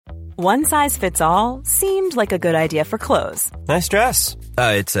One size fits all seemed like a good idea for clothes. Nice dress.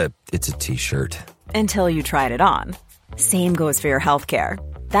 It's a t-shirt. Until you tried it on. Same goes for your healthcare.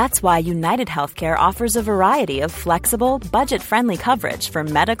 That's why United Healthcare offers a variety of flexible, budget-friendly coverage for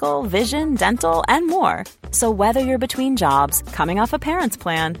medical, vision, dental, and more. So whether you're between jobs, coming off a parent's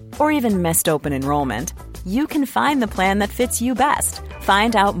plan, or even missed open enrollment, you can find the plan that fits you best.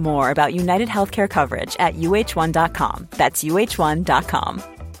 Find out more about United Healthcare coverage at uh1.com. That's uh1.com.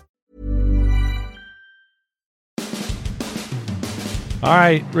 All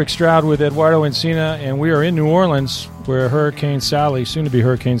right, Rick Stroud with Eduardo Encina, and we are in New Orleans where Hurricane Sally, soon to be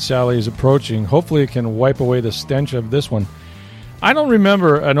Hurricane Sally, is approaching. Hopefully it can wipe away the stench of this one. I don't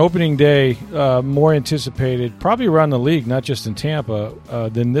remember an opening day more anticipated, probably around the league, not just in Tampa,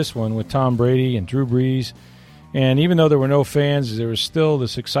 than this one with Tom Brady and Drew Brees. And even though there were no fans, there was still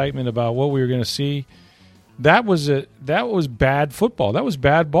this excitement about what we were going to see. That was bad football. That was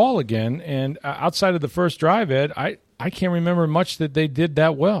bad ball again. And outside of the first drive, Ed, I can't remember much that they did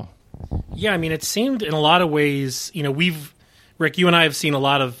that well. Yeah, I mean, it seemed in a lot of ways, Rick, you and I have seen a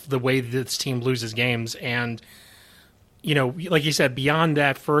lot of the way this team loses games. And, like you said, beyond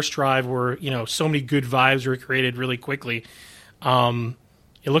that first drive where, so many good vibes were created really quickly, it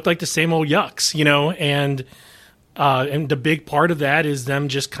looked like the same old yucks, and the big part of that is them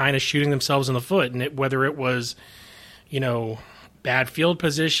just kind of shooting themselves in the foot. And whether it was, bad field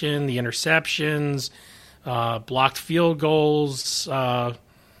position, the interceptions, blocked field goals,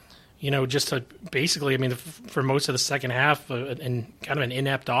 just to basically, for most of the second half, and kind of an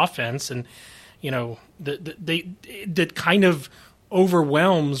inept offense, and that kind of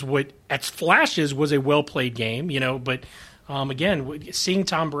overwhelms what at flashes was a well played game, but again, seeing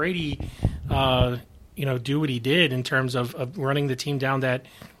Tom Brady, do what he did in terms of running the team down that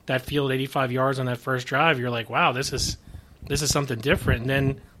field 85 yards on that first drive, you're like, wow, this is something different. And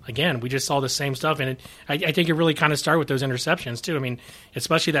then again, we just saw the same stuff, and I think it really kind of started with those interceptions too.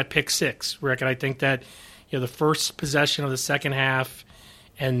 Especially that pick six, Rick. And I think that the first possession of the second half,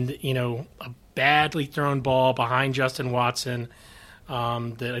 and a badly thrown ball behind Justin Watson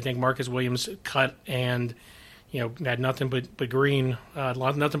that I think Marcus Williams cut, and had nothing but green,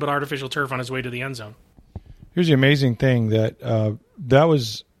 nothing but artificial turf on his way to the end zone. Here's the amazing thing that that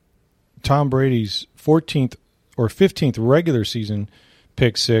was Tom Brady's 14th or 15th regular season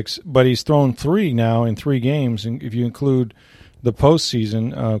pick six, but he's thrown 3 now in 3 games, and if you include the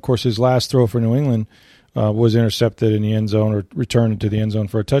postseason, of course, his last throw for New England was intercepted in the end zone or returned into the end zone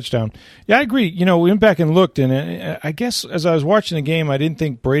for a touchdown. Yeah, I agree. We went back and looked, and I guess as I was watching the game, I didn't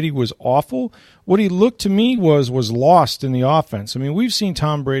think Brady was awful. What he looked to me was lost in the offense. We've seen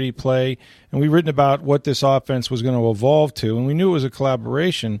Tom Brady play, and we've written about what this offense was going to evolve to, and we knew it was a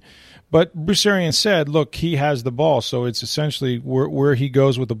collaboration. But Bruce Arians said, look, he has the ball, so it's essentially where he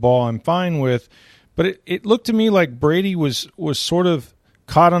goes with the ball I'm fine with. But it looked to me like Brady was sort of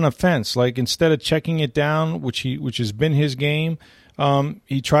caught on a fence. Like instead of checking it down, which has been his game,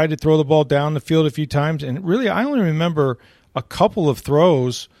 he tried to throw the ball down the field a few times. And really, I only remember a couple of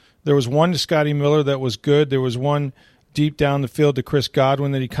throws. There was one to Scotty Miller that was good. There was one deep down the field to Chris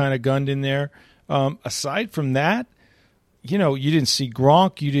Godwin that he kind of gunned in there. Aside from that, you didn't see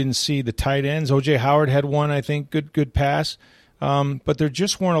Gronk. You didn't see the tight ends. O.J. Howard had one, I think, good pass. But there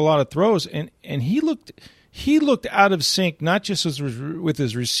just weren't a lot of throws. And he looked out of sync, not just with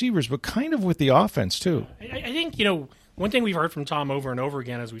his receivers, but kind of with the offense too. I think, one thing we've heard from Tom over and over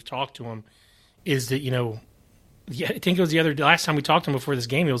again as we've talked to him is that, I think it was last time we talked to him before this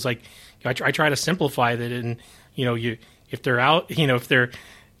game, it was like, I try to simplify that. And, if they're out,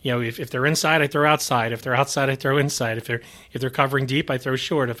 if they're inside, I throw outside. If they're outside, I throw inside. If they're covering deep, I throw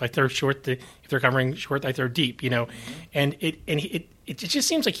short. If I throw short, if they're covering short, I throw deep. And it just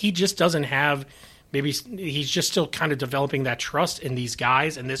seems like he just doesn't have. Maybe he's just still kind of developing that trust in these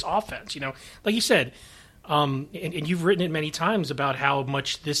guys and this offense. Like you said, and you've written it many times about how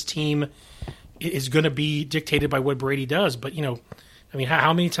much this team is going to be dictated by what Brady does. But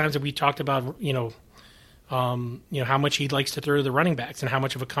how many times have we talked about how much he likes to throw to the running backs and how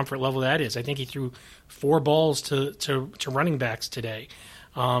much of a comfort level that is. I think he threw 4 balls to running backs today.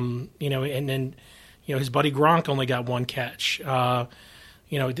 And then his buddy Gronk only got 1 catch.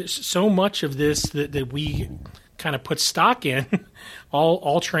 There's so much of this that we kind of put stock in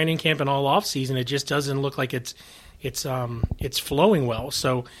all training camp and all off season. It just doesn't look like it's flowing well.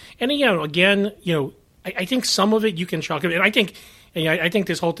 So, and again, I think some of it you can chalk it, and I think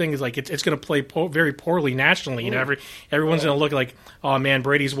this whole thing is like it's going to play very poorly nationally. Everyone's going to look like, oh man,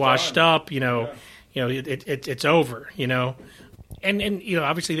 Brady's washed up. It's over. And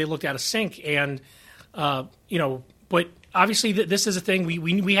obviously they looked out of sync, and but obviously this is a thing.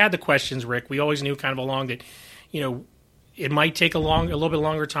 We had the questions, Rick. We always knew kind of along that, it might take a little bit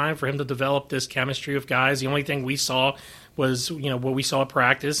longer time for him to develop this chemistry of guys. The only thing we saw was, what we saw at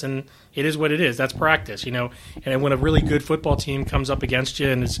practice, and it is what it is. That's practice, And when a really good football team comes up against you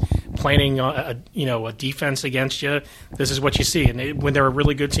and is planning a defense against you, this is what you see. And when they're a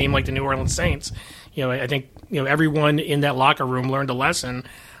really good team like the New Orleans Saints, I think everyone in that locker room learned a lesson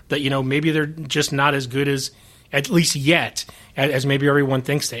that maybe they're just not as good as, at least yet, as maybe everyone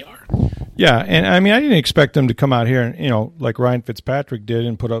thinks they are. Yeah, and I mean, I didn't expect them to come out here and, like Ryan Fitzpatrick did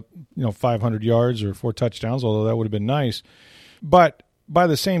and put up, 500 yards or 4 touchdowns, although that would have been nice. But by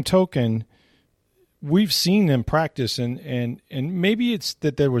the same token, we've seen them practice, and maybe it's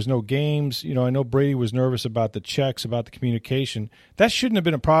that there was no games. I know Brady was nervous about the checks, about the communication. That shouldn't have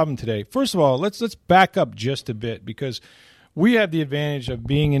been a problem today. First of all, let's back up just a bit, because we have the advantage of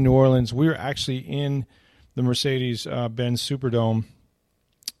being in New Orleans. We were actually in the Mercedes-Benz Superdome.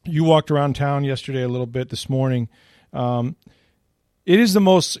 You walked around town yesterday a little bit this morning. It is the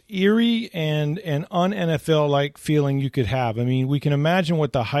most eerie and un-NFL-like feeling you could have. I mean, we can imagine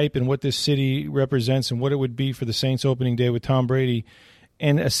what the hype and what this city represents and what it would be for the Saints opening day with Tom Brady.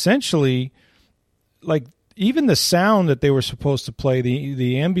 And essentially, like, even the sound that they were supposed to play,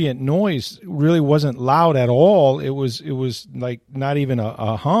 the ambient noise really wasn't loud at all. It was like not even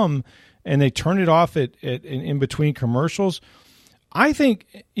a hum, and they turned it off in between commercials. I think,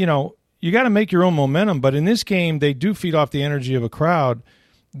 you got to make your own momentum, but in this game, they do feed off the energy of a crowd.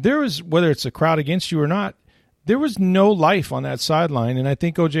 Whether it's a crowd against you or not, there was no life on that sideline, and I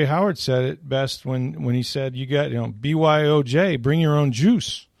think O.J. Howard said it best when he said, you got, BYOJ, bring your own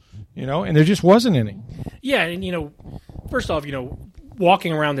juice, and there just wasn't any. Yeah, and, first off,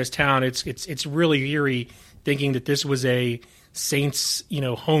 walking around this town, it's really eerie thinking that this was a Saints,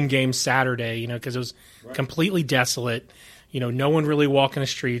 home game Saturday, because it was completely desolate. No one really walking the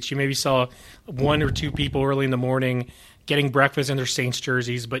streets. You maybe saw 1 or 2 people early in the morning getting breakfast in their Saints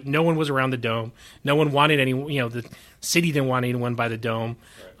jerseys, but no one was around the dome. No one wanted the city didn't want anyone by the dome.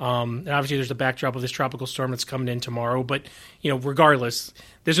 And obviously there's the backdrop of this tropical storm that's coming in tomorrow. But, regardless,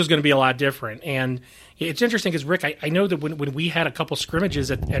 this was going to be a lot different. And it's interesting because, Rick, I know that when we had a couple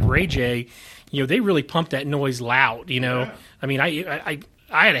scrimmages at Ray J, they really pumped that noise loud, Yeah. I mean, I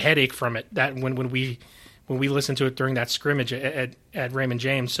had a headache from it when we listened to it during that scrimmage at Raymond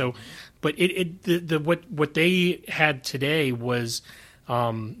James. So, but what they had today was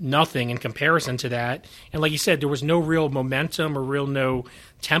nothing in comparison to that. And like you said, there was no real momentum or no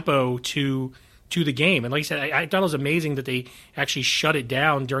tempo to the game. And like you said, I thought it was amazing that they actually shut it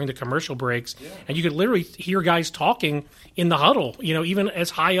down during the commercial breaks. Yeah. And you could literally hear guys talking in the huddle, even as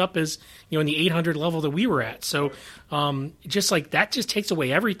high up as, in the 800 level that we were at. So just like that just takes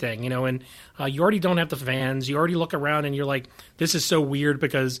away everything, and you already don't have the fans. You already look around and you're like, this is so weird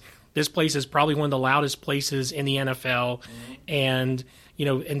because this place is probably one of the loudest places in the NFL. Mm-hmm. And,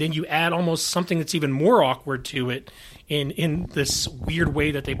 and then you add almost something that's even more awkward to it in this weird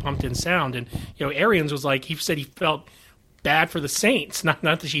way that they pumped in sound. And, Arians was like, he said he felt bad for the Saints, not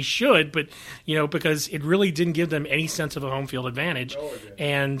that he should, but, because it really didn't give them any sense of a home field advantage.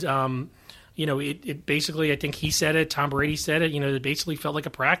 And, it basically, I think he said it, Tom Brady said it, it basically felt like a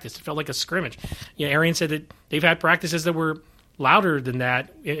practice. It felt like a scrimmage. Arians said that they've had practices that were louder than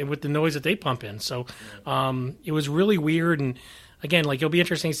that with the noise that they pump in. So it was really weird. And again, it'll be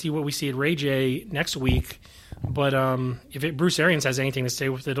interesting to see what we see at Ray J next week. But if Bruce Arians has anything to say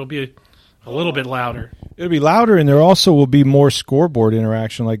with it, it'll be a little bit louder. It'll be louder, and there also will be more scoreboard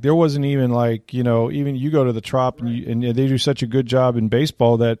interaction. Like, there wasn't even even you go to the Trop, and they do such a good job in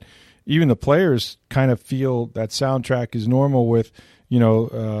baseball that even the players kind of feel that soundtrack is normal with,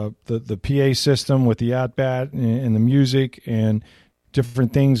 the PA system with the at-bat and the music and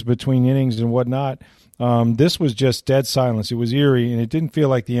different things between innings and whatnot. This was just dead silence. It was eerie, and it didn't feel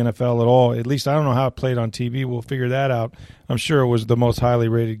like the NFL at all. At least I don't know how it played on TV. We'll figure that out. I'm sure it was the most highly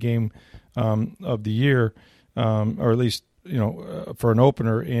rated game of the year, or at least for an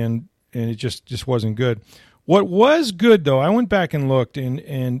opener, and it just wasn't good. What was good, though, I went back and looked,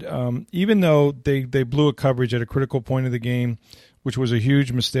 and even though they blew a coverage at a critical point of the game, which was a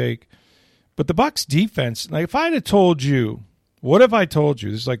huge mistake, but the Bucs defense, like, if I had told you, what if I told you,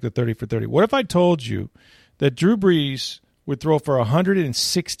 this is like the 30 for 30, what if I told you that Drew Brees would throw for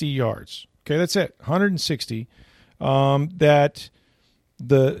 160 yards? Okay, that's it, 160. That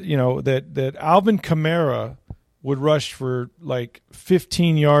Alvin Kamara would rush for like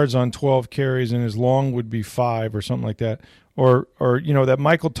 15 yards on 12 carries, and his long would be 5 or something like that. Or that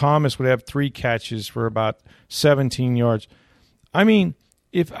Michael Thomas would have 3 catches for about 17 yards. I mean,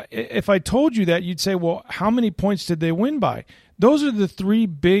 if I told you that, you'd say, well, how many points did they win by? Those are the three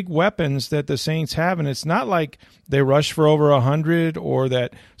big weapons that the Saints have, and it's not like they rushed for over 100 or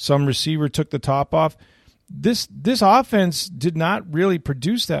that some receiver took the top off. This offense did not really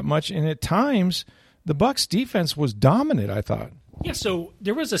produce that much, and at times the Bucs defense was dominant, I thought. Yeah, so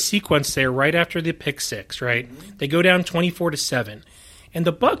there was a sequence there right after the pick six, right? They go down 24-7, and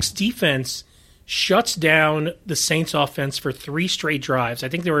the Bucs defense shuts down the Saints offense for 3 straight drives. I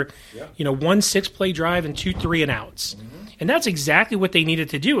think there were, 1 6-play drive and 2 3-and-outs. And that's exactly what they needed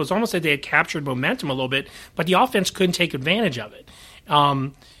to do. It was almost like they had captured momentum a little bit, but the offense couldn't take advantage of it.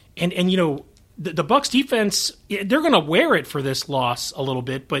 The Bucs defense, they're going to wear it for this loss a little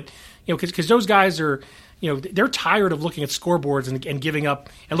bit, but because those guys are, they're tired of looking at scoreboards and giving up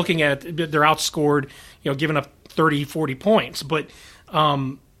and looking at they're outscored, giving up 30, 40 points. But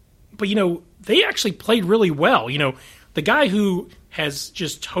they actually played really well. The guy who has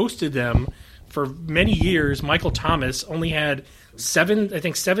just toasted them for many years, Michael Thomas, only had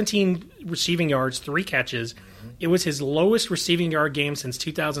 17 receiving yards, 3 catches. It was his lowest receiving yard game since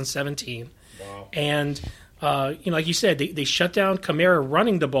 2017. Wow. And like you said, they shut down Kamara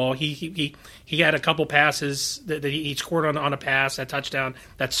running the ball. He had a couple passes that he scored on a pass, that touchdown,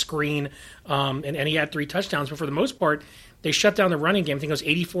 that screen, and he had 3 touchdowns. But for the most part, they shut down the running game. I think it was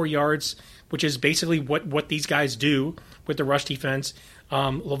 84 yards, which is basically what these guys do with the rush defense.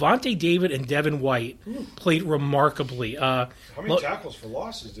 Levante David and Devin White played remarkably. How many tackles for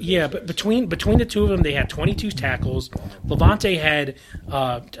losses did they but between the two of them, they had 22 tackles. Levante had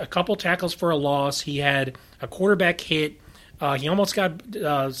a couple tackles for a loss. He had a quarterback hit. He almost got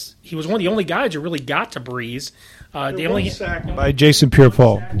he was one of the only guys who really got to Breeze. They only sacked by Jason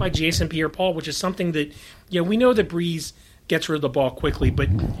Pierre-Paul. By Jason Pierre-Paul, which is something that we know that Breeze gets rid of the ball quickly, but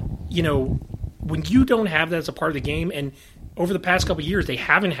when you don't have that as a part of the game, and over the past couple of years, they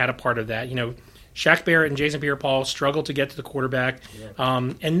haven't had a part of that. Shaq Barrett and Jason Pierre-Paul struggled to get to the quarterback.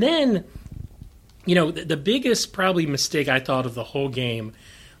 Yeah. And then, the biggest probably mistake I thought of the whole game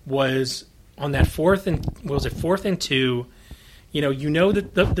was on that 4th and 2.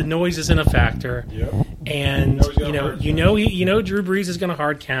 That the noise isn't a factor. Yep. And Drew Brees is going to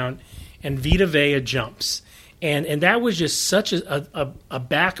hard count, and Vita Vea jumps. And that was just such a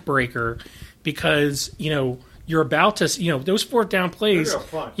backbreaker because, you're about to, those 4th down plays,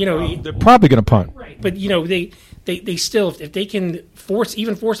 they're probably going to punt. Right. But, they still, if they can force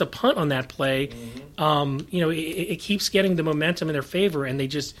a punt on that play, it keeps getting the momentum in their favor, and they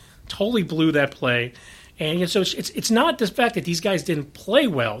just totally blew that play. And so it's not the fact that these guys didn't play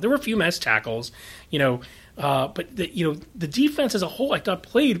well. There were a few missed tackles, but the defense as a whole, I thought,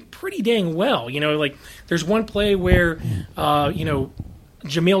 played pretty dang well. There's one play where,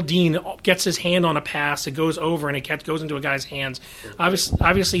 Jamil Dean gets his hand on a pass, it goes over, and it goes into a guy's hands.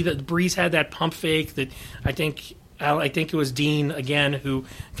 Obviously, the Breeze had that pump fake that I think it was Dean again who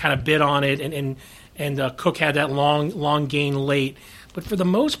kind of bit on it, and Cook had that long gain late. But for the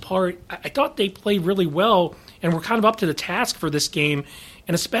most part, I thought they played really well and were kind of up to the task for this game,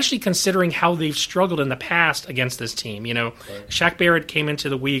 and especially considering how they've struggled in the past against this team. Right. Shaq Barrett came into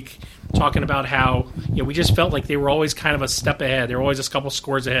the week talking about how we just felt like they were always kind of a step ahead. They were always a couple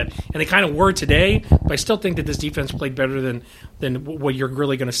scores ahead, and they kind of were today. But I still think that this defense played better than what you're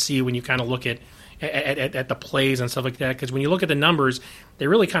really going to see when you kind of look at the plays and stuff like that. Because when you look at the numbers, they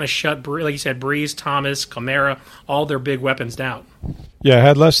really kind of shut, like you said, Breeze, Thomas, Kamara, all their big weapons down. Yeah,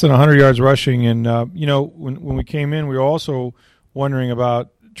 had less than 100 yards rushing, and when we came in, we were also wondering about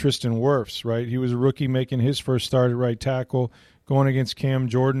Tristan Wirfs, right? He was a rookie making his first start at right tackle, going against Cam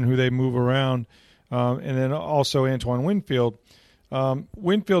Jordan, who they move around, and then also Antoine Winfield.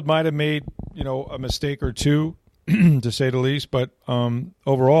 Winfield might have made, a mistake or two, to say the least, but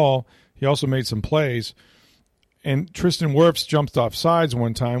overall, he also made some plays. And Tristan Wirfs jumped off sides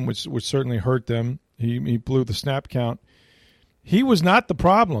one time, which certainly hurt them. He blew the snap count. He was not the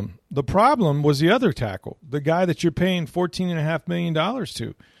problem. The problem was the other tackle, the guy that you're paying $14.5 million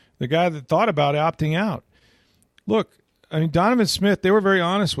to, the guy that thought about opting out. Look, Donovan Smith, they were very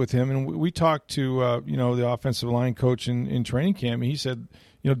honest with him, and we talked to the offensive line coach in training camp. He said,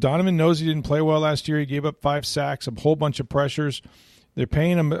 Donovan knows he didn't play well last year. He gave up 5 sacks, a whole bunch of pressures. They're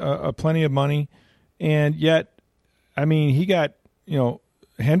paying him plenty of money, and yet, he got,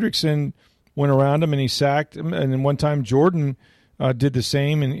 Hendrickson went around him and he sacked him, and then one time Jordan did the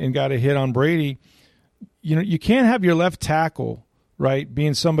same and got a hit on Brady. You can't have your left tackle, right,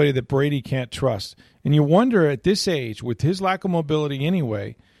 being somebody that Brady can't trust. And you wonder at this age, with his lack of mobility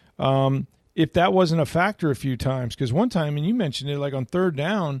anyway, if that wasn't a factor a few times. Because one time, and you mentioned it, like on 3rd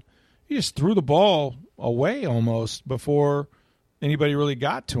down, he just threw the ball away almost before anybody really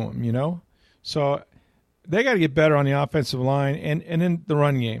got to him, you know? So they got to get better on the offensive line and in the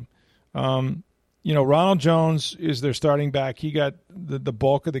run game. You know, Ronald Jones is their starting back. He got the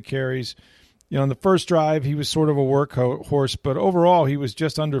bulk of the carries. You know, in the first drive, he was sort of a workhorse, but overall, he was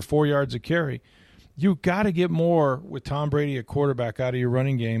just under 4 yards a carry. You got to get more with Tom Brady, a quarterback, out of your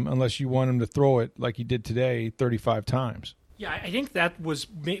running game unless you want him to throw it like he did today 35 times. Yeah, I think that was,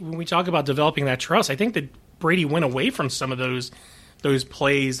 when we talk about developing that trust, I think that Brady went away from some of those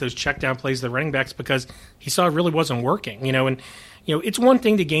plays, those check down plays, the running backs, because he saw it really wasn't working, you know, and you know, it's one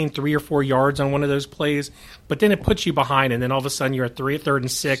thing to gain 3 or 4 yards on one of those plays, but then it puts you behind, and then all of a sudden you're at third and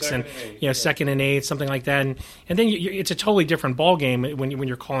 6, and you know, 2nd and 8, something like that, and then it's a totally different ball game when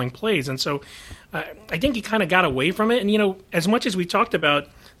you're calling plays, and so I think he kind of got away from it. And you know, as much as we talked about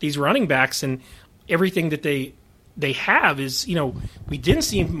these running backs and everything that they have is, you know, we didn't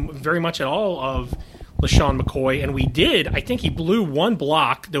see very much at all of LaShawn McCoy, and we did. I think he blew one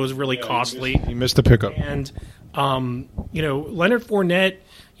block that was really costly. He missed the pickup. And you know, Leonard Fournette,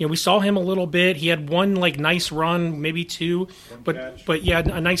 you know, we saw him a little bit. He had one like nice run, maybe two, but yeah,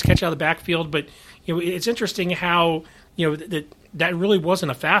 a nice catch out of the backfield. But you know, it's interesting how, you know, that really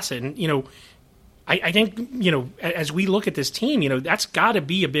wasn't a facet. And you know, I think, you know, as we look at this team, you know, that's got to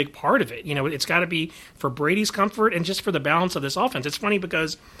be a big part of it. You know, it's got to be for Brady's comfort and just for the balance of this offense. It's funny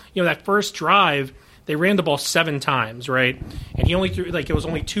because, you know, that first drive, they ran the ball 7 times, right? And he only threw, like, it was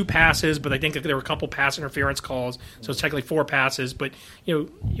only 2 passes, but I think that there were a couple pass interference calls, so it's technically 4 passes. But, you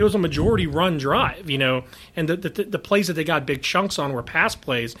know, it was a majority run drive, you know, and the plays that they got big chunks on were pass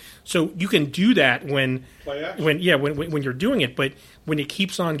plays. So you can do that when you're doing it, but when it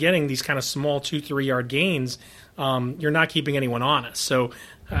keeps on getting these kind of small 2-3 yard gains, you're not keeping anyone honest. So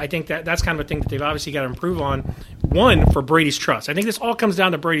I think that's kind of a thing that they've obviously got to improve on. One, for Brady's trust. I think this all comes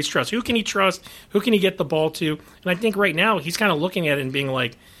down to Brady's trust. Who can he trust? Who can he get the ball to? And I think right now he's kind of looking at it and being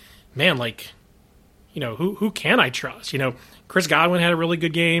like, man, like, you know, who can I trust? You know, Chris Godwin had a really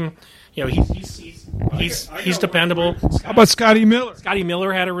good game. You know, he's dependable. How about Scotty Miller? Scotty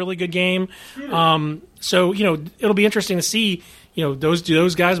Miller had a really good game. So, you know, it'll be interesting to see, you know,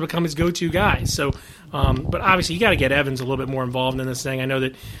 those guys become his go-to guys. So, but obviously you got to get Evans a little bit more involved in this thing. I know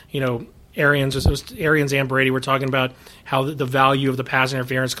that, you know, Arians and Brady were talking about how the value of the pass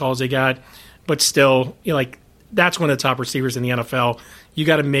interference calls they got, but still, you know, like, that's one of the top receivers in the NFL. You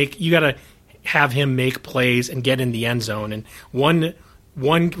got to have him make plays and get in the end zone. And one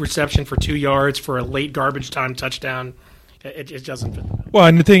reception for 2 yards for a late garbage time touchdown, it doesn't fit. Well,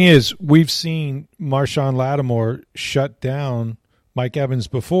 and the thing is, we've seen Marshawn Lattimore shut down Mike Evans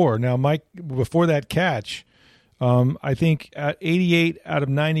before. Now, Mike, before that catch, I think at 88 out of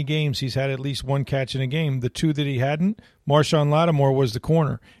 90 games, he's had at least one catch in a game. The 2 that he hadn't, Marshawn Lattimore was the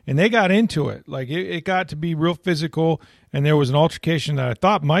corner. And they got into it. Like, it got to be real physical, and there was an altercation that I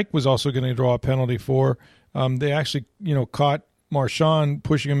thought Mike was also going to draw a penalty for. They actually, you know, caught Marshawn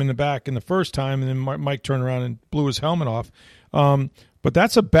pushing him in the back in the first time, and then Mike turned around and blew his helmet off. But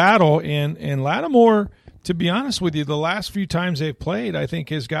that's a battle, and Lattimore, to be honest with you, the last few times they've played, I think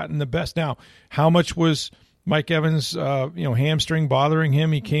has gotten the best. Now, how much was Mike Evans, hamstring bothering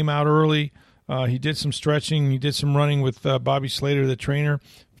him? He came out early. He did some stretching. He did some running with Bobby Slater, the trainer.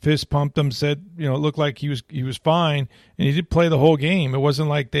 Fist pumped him, said, you know, it looked like he was fine, and he did play the whole game. It wasn't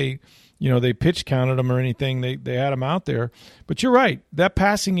like they pitch counted him or anything. They had him out there. But you're right. That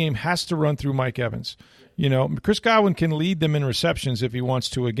passing game has to run through Mike Evans. You know, Chris Godwin can lead them in receptions if he wants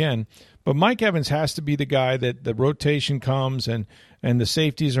to again. But Mike Evans has to be the guy that the rotation comes and the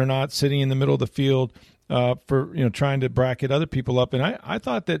safeties are not sitting in the middle of the field for, you know, trying to bracket other people up. And I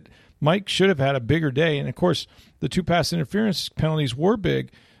thought that Mike should have had a bigger day. And, of course, the 2 pass interference penalties were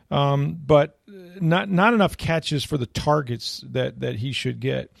big, but not enough catches for the targets that he should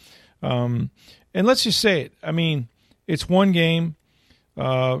get. And let's just say it. I mean, it's one game.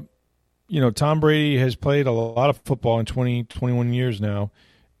 You know, Tom Brady has played a lot of football in 21 years now,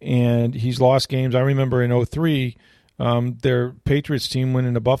 and he's lost games. I remember in 2003, their Patriots team went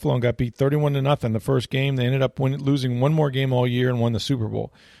into Buffalo and got beat 31-0 the first game. They ended up losing one more game all year and won the Super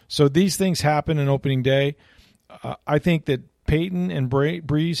Bowl. So these things happen in opening day. I think that Peyton and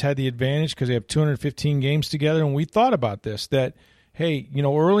Breeze had the advantage because they have 215 games together, and we thought about this, that, hey, you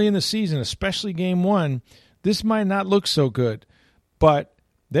know, early in the season, especially game 1, this might not look so good, but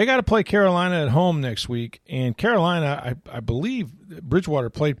they got to play Carolina at home next week, and Carolina, I believe Bridgewater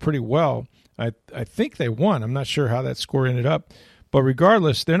played pretty well. I think they won. I'm not sure how that score ended up, but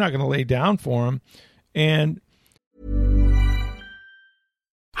regardless, they're not going to lay down for them. And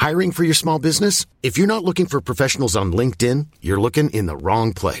hiring for your small business? If you're not looking for professionals on LinkedIn, you're looking in the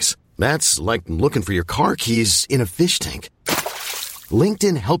wrong place. That's like looking for your car keys in a fish tank.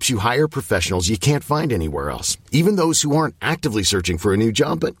 LinkedIn helps you hire professionals you can't find anywhere else, even those who aren't actively searching for a new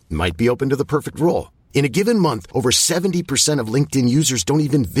job but might be open to the perfect role. In a given month, over 70% of LinkedIn users don't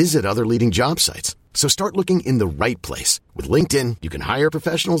even visit other leading job sites. So start looking in the right place. With LinkedIn, you can hire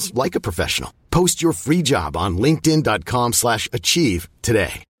professionals like a professional. Post your free job on linkedin.com/achieve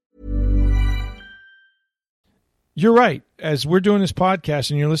today. You're right. As we're doing this podcast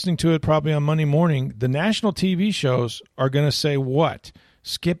and you're listening to it probably on Monday morning, the national TV shows are going to say what?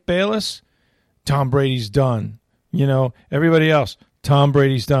 Skip Bayless? Tom Brady's done. You know, everybody else, Tom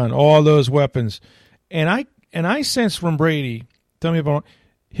Brady's done. All those weapons. And I sense from Brady, tell me about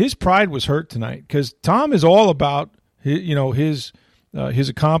his pride was hurt tonight because Tom is all about his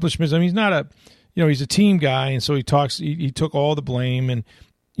accomplishments. I mean, he's not a he's a team guy, and so he talks. He took all the blame, and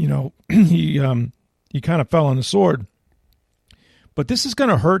he kind of fell on the sword. But this is going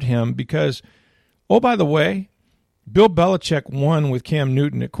to hurt him because, oh, by the way, Bill Belichick won with Cam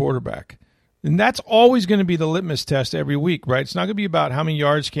Newton at quarterback. And that's always going to be the litmus test every week, right? It's not going to be about how many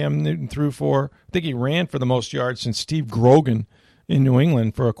yards Cam Newton threw for. I think he ran for the most yards since Steve Grogan in New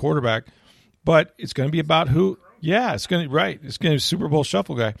England for a quarterback. But it's going to be about who. Yeah, it's going to It's going to be Super Bowl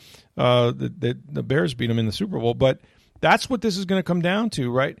shuffle guy. The Bears beat him in the Super Bowl. But that's what this is going to come down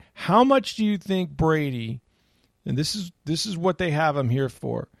to, right? How much do you think Brady, and this is what they have him here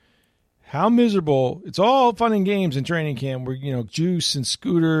for, how miserable, it's all fun and games in training camp. We're, Juice and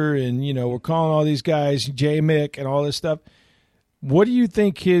Scooter and, we're calling all these guys J. Mick and all this stuff. What do you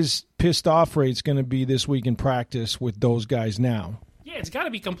think his pissed off rate's going to be this week in practice with those guys now? Yeah, it's got to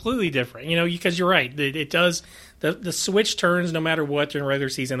be completely different, because you're right. It does, the switch turns no matter what during regular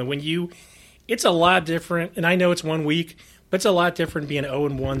season. It's a lot different, and I know it's 1 week, but it's a lot different being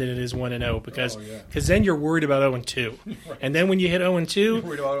 0-1 than it is 1-0 because then you're worried about 0-2, right. And then when you hit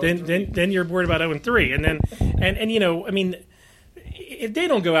 0-2, then you're worried about 0-3, and then if they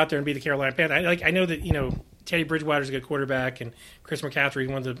don't go out there and beat the Carolina Panthers, I know that Teddy Bridgewater's a good quarterback and Chris McCaffrey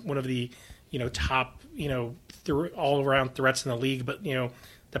is one of the top all around threats in the league, but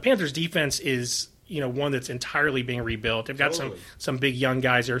the Panthers defense is one that's entirely being rebuilt. They've got some big young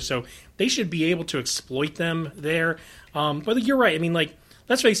guys there, so they should be able to exploit them there. But you're right. I mean,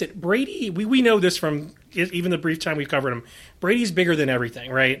 let's face it, Brady, we know this from even the brief time we've covered him. Brady's bigger than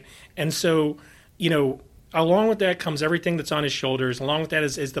everything, right? And so, along with that comes everything that's on his shoulders. Along with that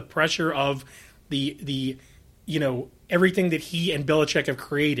is the pressure of the everything that he and Belichick have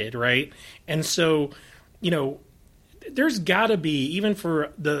created, right? And so, there's got to be, even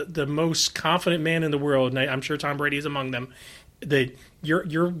for the most confident man in the world, and I'm sure Tom Brady is among them, that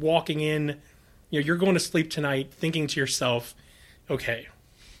you're walking in, you're going to sleep tonight thinking to yourself, okay,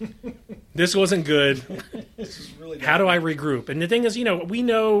 this wasn't good. How do I regroup? And the thing is, we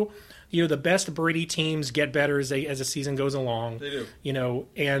know, the best Brady teams get better as the season goes along. They do.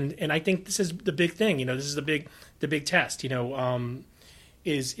 And I think this is the big thing. This is the big test.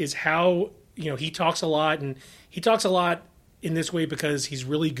 Is how he talks a lot, and he talks a lot in this way because he's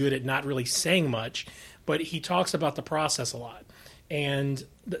really good at not really saying much, but he talks about the process a lot. And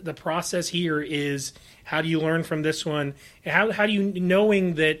the process here is, how do you learn from this one? How do you,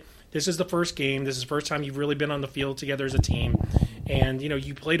 knowing that this is the first game, this is the first time you've really been on the field together as a team, and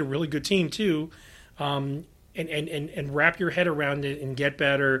you played a really good team too, and wrap your head around it and get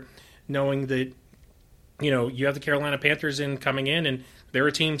better, knowing that you have the Carolina Panthers coming in, and they're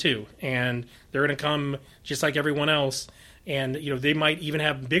a team too, and they're going to come just like everyone else, and they might even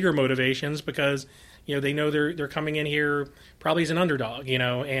have bigger motivations because they know they're coming in here probably as an underdog,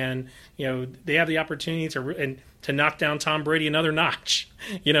 and they have the opportunity to knock down Tom Brady another notch,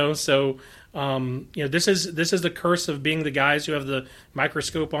 So this is the curse of being the guys who have the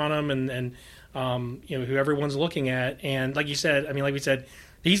microscope on them, and who everyone's looking at, and like we said,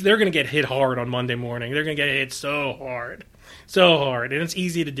 they're going to get hit hard on Monday morning. They're going to get hit so hard, and it's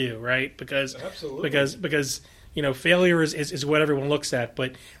easy to do, right? Because failure is what everyone looks at,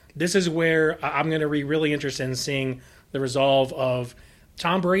 but this is where I'm going to be really interested in seeing the resolve of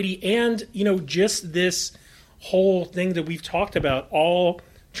Tom Brady and, just this whole thing that we've talked about all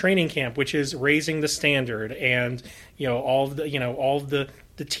training camp, which is raising the standard and, all of the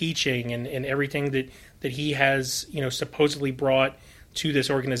teaching and everything that he has, supposedly brought to this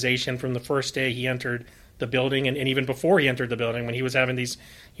organization from the first day he entered the building and even before he entered the building when he was having these,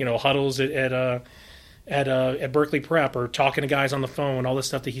 huddles at Berkeley Prep or talking to guys on the phone, all this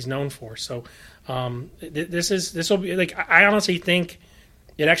stuff that he's known for. So this will be like, I honestly think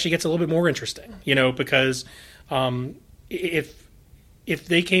it actually gets a little bit more interesting, because if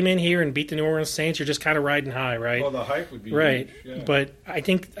they came in here and beat the New Orleans Saints, you're just kind of riding high, right? Well, the hype would be right. huge, yeah. But I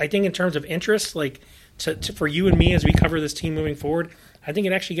think in terms of interest, like for you and me as we cover this team moving forward, I think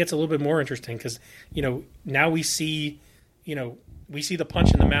it actually gets a little bit more interesting because, now we see the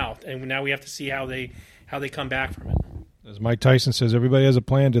punch in the mouth, and now we have to see how they come back from it. As Mike Tyson says, everybody has a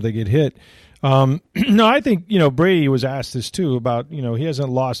plan till they get hit. No, I think, Brady was asked this too about, he hasn't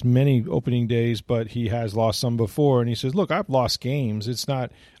lost many opening days, but he has lost some before. And he says, look, I've lost games. It's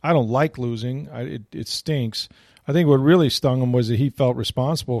not, I don't like losing. It stinks. I think what really stung him was that he felt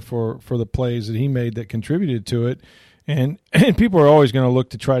responsible for the plays that he made that contributed to it. And people are always going to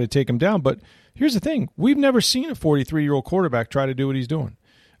look to try to take him down. But here's the thing. We've never seen a 43-year-old quarterback try to do what he's doing.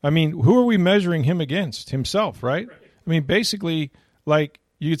 I mean, who are we measuring him against? Himself, right? I mean, basically, like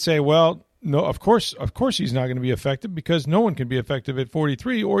you could say, well, no, of course he's not going to be effective because no one can be effective at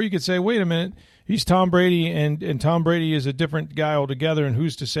 43. Or you could say, wait a minute, he's Tom Brady, and Tom Brady is a different guy altogether, and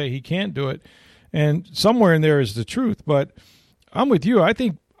who's to say he can't do it? And somewhere in there is the truth. But I'm with you. I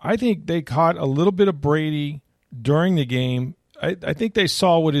think they caught a little bit of Brady during the game. I think they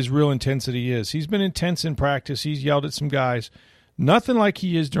saw what his real intensity is. He's been intense in practice. He's yelled at some guys. Nothing like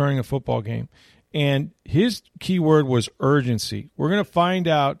he is during a football game. And his key word was urgency. We're going to find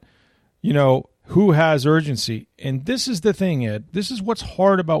out, who has urgency. And this is the thing, Ed. This is what's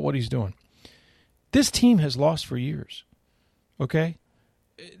hard about what he's doing. This team has lost for years, okay?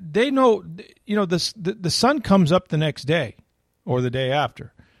 They know, the sun comes up the next day or the day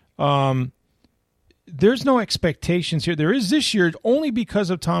after. There's no expectations here. There is this year only because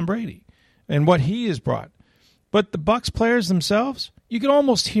of Tom Brady and what he has brought. But the Bucs players themselves, you can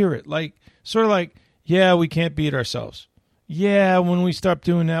almost hear it, sort of like, yeah, we can't beat ourselves. Yeah, when we start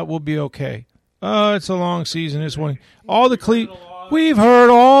doing that, we'll be okay. Oh, it's a long season. It's one. We've heard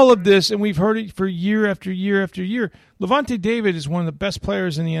all of this, and we've heard it for year after year after year. Levante David is one of the best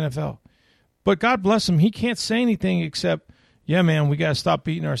players in the NFL. But God bless him, he can't say anything except, yeah, man, we got to stop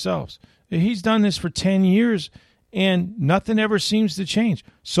beating ourselves. He's done this for 10 years, and nothing ever seems to change.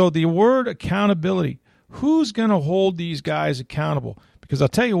 So the word accountability, who's going to hold these guys accountable? Because I'll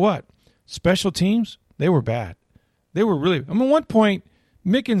tell you what, special teams, they were bad. They were really – at one point,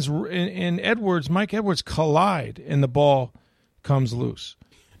 Mickens and Mike Edwards collide, and the ball comes loose.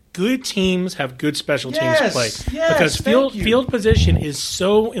 Good teams have good special teams play because field position is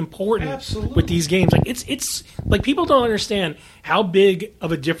so important with these games. Like it's like people don't understand how big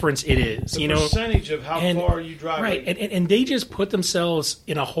of a difference it is. The percentage of how far you drive, right? And they just put themselves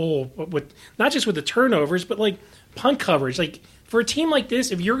in a hole with not just with the turnovers, but like punt coverage. Like for a team like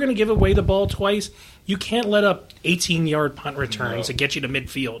this, if you're going to give away the ball twice, you can't let up 18-yard punt returns to get you to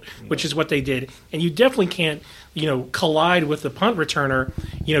midfield, which is what they did. And you definitely can't, collide with the punt returner,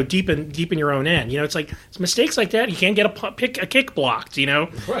 deep in your own end. It's like it's mistakes like that. You can't get a kick blocked,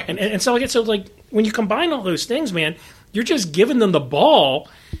 Right. And so so like when you combine all those things, man, you're just giving them the ball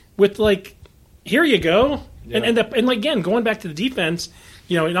with like, here you go. Yeah. And again, going back to the defense.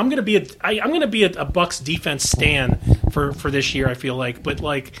 And I'm gonna be a Bucs defense stan for this year. I feel like, but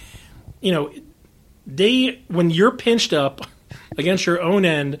when you're pinched up against your own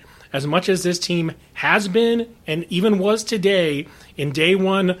end, as much as this team has been and even was today in day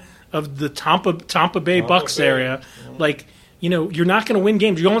one of the Tampa Bay Bucs area, you're not going to win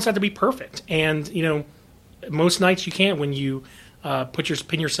games. You almost have to be perfect, and most nights you can't when you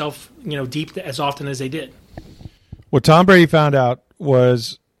pin yourself deep as often as they did. What Tom Brady found out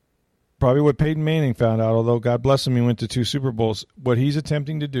was probably what Peyton Manning found out, although God bless him, he went to 2 Super Bowls. What he's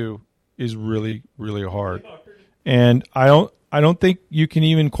attempting to do is really, really hard. And I don't think you can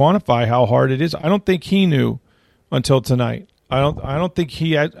even quantify how hard it is. I don't think he knew until tonight. I don't think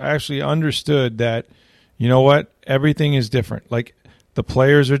he actually understood that, you know what, everything is different. Like the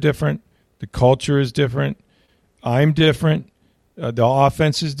players are different, the culture is different, I'm different, the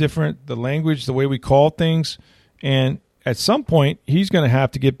offense is different, the language, the way we call things, and at some point, he's going to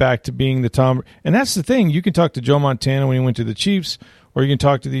have to get back to being the Tom. And that's the thing. You can talk to Joe Montana when he went to the Chiefs, or you can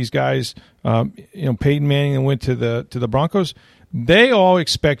talk to these guys, Peyton Manning and went to the Broncos. They all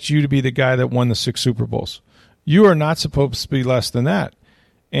expect you to be the guy that won the 6 Super Bowls. You are not supposed to be less than that.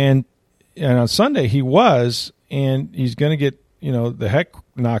 And on Sunday, he was, and he's going to get the heck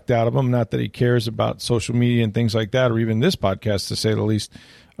knocked out of him. Not that he cares about social media and things like that, or even this podcast, to say the least.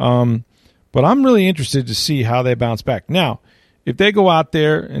 But I'm really interested to see how they bounce back. Now, if they go out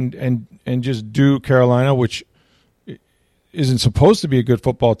there and just do Carolina, which isn't supposed to be a good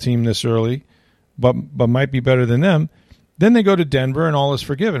football team this early, but might be better than them, then they go to Denver and all is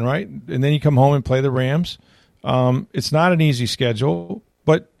forgiven, right? And then you come home and play the Rams. It's not an easy schedule,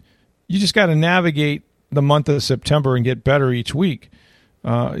 but you just got to navigate the month of September and get better each week.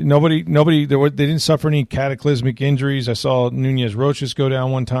 They didn't suffer any cataclysmic injuries. I saw Nunez Roches go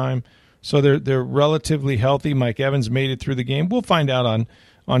down one time so they're relatively healthy. Mike Evans made it through the game. We'll find out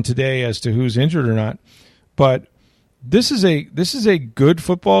on today as to who's injured or not. But this is a good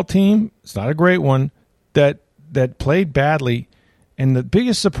football team. It's not a great one that played badly. And the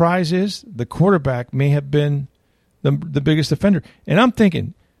biggest surprise is the quarterback may have been the biggest offender. And I'm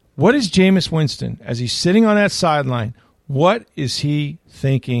thinking, what is Jameis Winston, as he's sitting on that sideline, what is he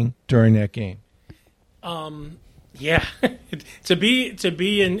thinking during that game? Yeah, to be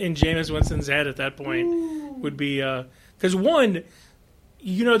in Jameis Winston's head at that point would be because one,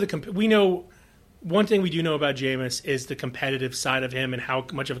 we know one thing we do know about Jameis is the competitive side of him and how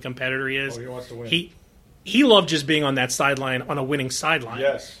much of a competitor he is. Oh, he wants to win. He loved just being on that sideline, on a winning sideline.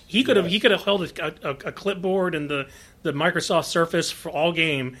 Yes, he could have held a clipboard and the Microsoft Surface for all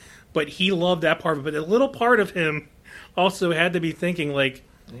game, but he loved that part of it. But a little part of him also had to be thinking like,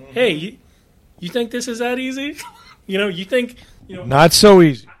 hey, you think this is that easy? You think not so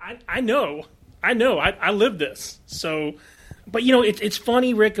easy. I know. I lived this. So, but it's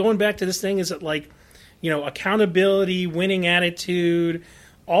funny, Rick. Going back to this thing, is that like, accountability, winning attitude,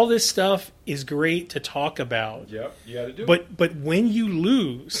 all this stuff is great to talk about. Yep, you got to do it. But when you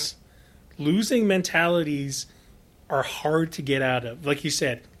losing mentalities are hard to get out of. Like you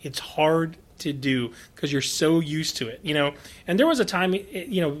said, it's hard to do because you're so used to it. And there was a time,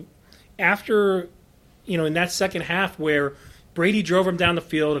 after, in that second half where Brady drove him down the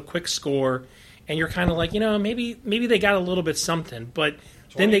field, a quick score, and you're kind of like, maybe they got a little bit something, but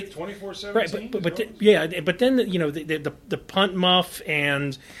then they 24-17, right, but then the punt muff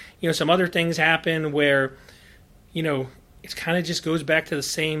and some other things happen where it kind of just goes back to the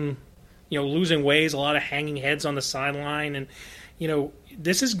same losing ways, a lot of hanging heads on the sideline, and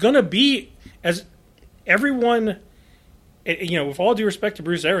this is gonna be, as everyone, with all due respect to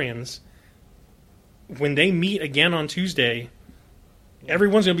Bruce Arians, when they meet again on Tuesday,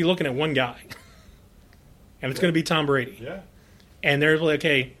 everyone's going to be looking at one guy, and it's going to be Tom Brady. Yeah. And they're like,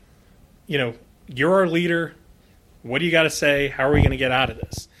 okay, you're our leader. What do you got to say? How are we going to get out of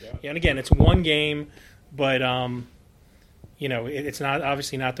this? Yeah. And again, it's one game, but it's not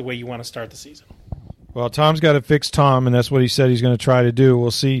obviously not the way you want to start the season. Well, Tom's got to fix Tom, and that's what he said he's going to try to do.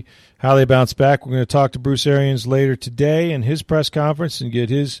 We'll see how they bounce back. We're going to talk to Bruce Arians later today in his press conference and get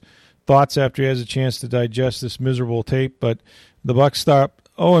his thoughts after he has a chance to digest this miserable tape. But the Bucs stopped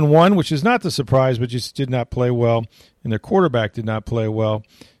 0-1, which is not the surprise, but just did not play well, and their quarterback did not play well.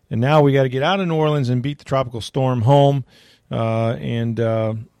 And now we got to get out of New Orleans and beat the tropical storm home, and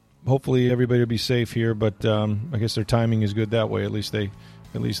hopefully everybody will be safe here. But I guess their timing is good that way. At least they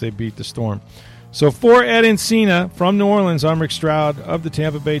beat the storm. So for Ed Encina from New Orleans, I'm Rick Stroud of the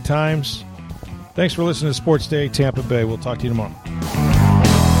Tampa Bay Times. Thanks for listening to Sports Day Tampa Bay. We'll talk to you tomorrow.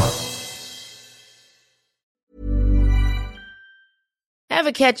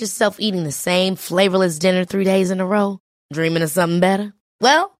 Ever catch yourself eating the same flavorless dinner 3 days in a row? Dreaming of something better?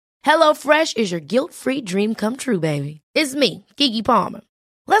 Well, HelloFresh is your guilt-free dream come true, baby. It's me, Keke Palmer.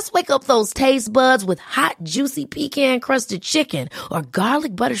 Let's wake up those taste buds with hot, juicy pecan-crusted chicken or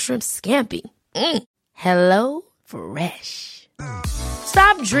garlic butter shrimp scampi. Hello Fresh.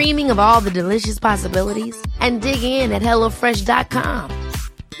 Stop dreaming of all the delicious possibilities and dig in at HelloFresh.com.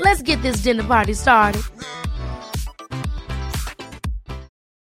 Let's get this dinner party started.